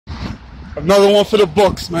Another one for the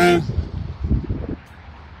books, man.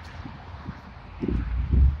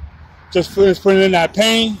 Just putting in that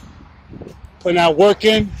pain, putting that work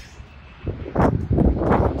in,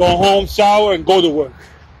 go home, shower, and go to work.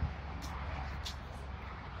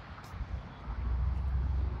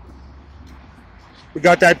 We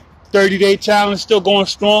got that 30-day challenge still going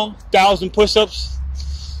strong, 1,000 push-ups.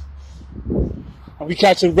 And we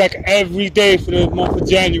catch a wreck every day for the month of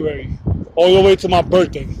January, all the way to my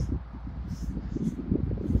birthday.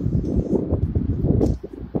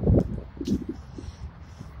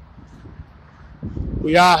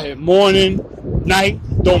 We out here, morning, night,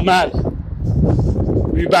 don't matter.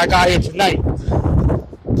 We back out here tonight.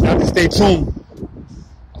 You have to stay tuned.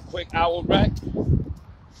 A quick hour wreck,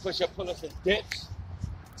 push-up, pull-ups, and dips.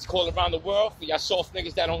 It's called around the world for y'all soft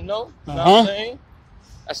niggas that don't know. You know what I'm saying?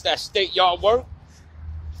 That's that state yard work.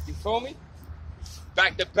 You feel me?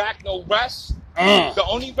 Back to back, no rest. The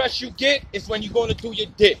only rest you get is when you're going to do your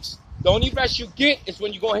dips. The only rest you get is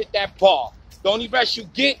when you're going to hit that bar. The only rest you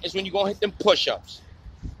get is when you're going to hit them push-ups.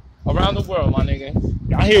 Around the world, my nigga.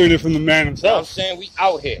 Y'all hearing it from the man himself. You know what I'm saying? We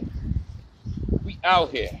out here. We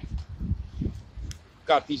out here.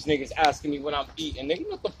 Got these niggas asking me what I'm eating. Nigga,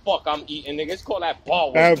 what the fuck I'm eating, nigga? It's called that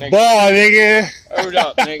bar work, nigga. That bar, nigga. Heard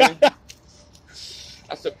up, nigga.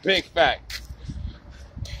 That's a big fact.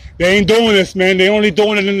 They ain't doing this, man. They only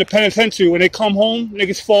doing it in the penitentiary. When they come home,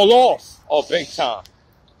 niggas fall off. Oh, big time.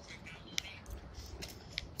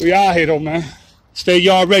 We out here, though, man. Stay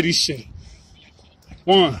y'all ready, shit.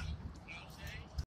 One.